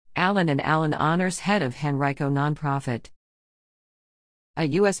Allen & Allen honors head of Henrico nonprofit. A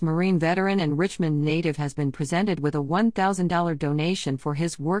U.S. Marine veteran and Richmond native has been presented with a $1,000 donation for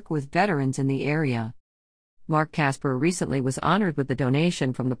his work with veterans in the area. Mark Casper recently was honored with the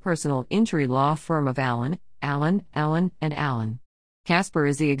donation from the personal injury law firm of Allen, Allen, and Allen. Casper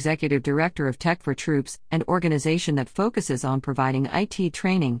is the executive director of Tech for Troops, an organization that focuses on providing IT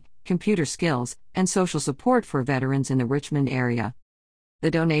training, computer skills, and social support for veterans in the Richmond area. The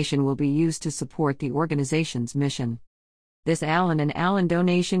donation will be used to support the organization's mission. This Allen & Allen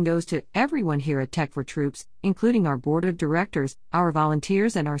donation goes to everyone here at Tech for Troops, including our board of directors, our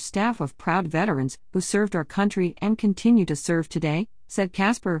volunteers, and our staff of proud veterans who served our country and continue to serve today, said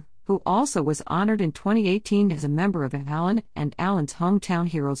Casper, who also was honored in 2018 as a member of Allen & Allen's Hometown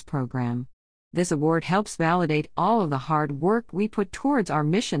Heroes program. This award helps validate all of the hard work we put towards our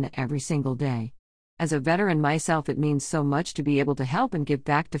mission every single day. As a veteran myself, it means so much to be able to help and give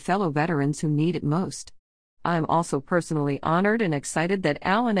back to fellow veterans who need it most. I am also personally honored and excited that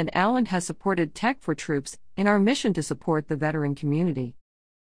Allen & Allen has supported Tech for Troops in our mission to support the veteran community.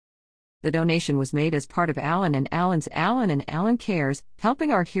 The donation was made as part of Allen & Allen's Allen & Allen Cares,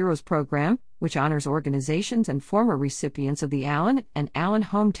 Helping Our Heroes program, which honors organizations and former recipients of the Allen & Allen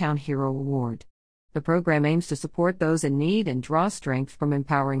Hometown Hero Award. The program aims to support those in need and draw strength from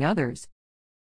empowering others.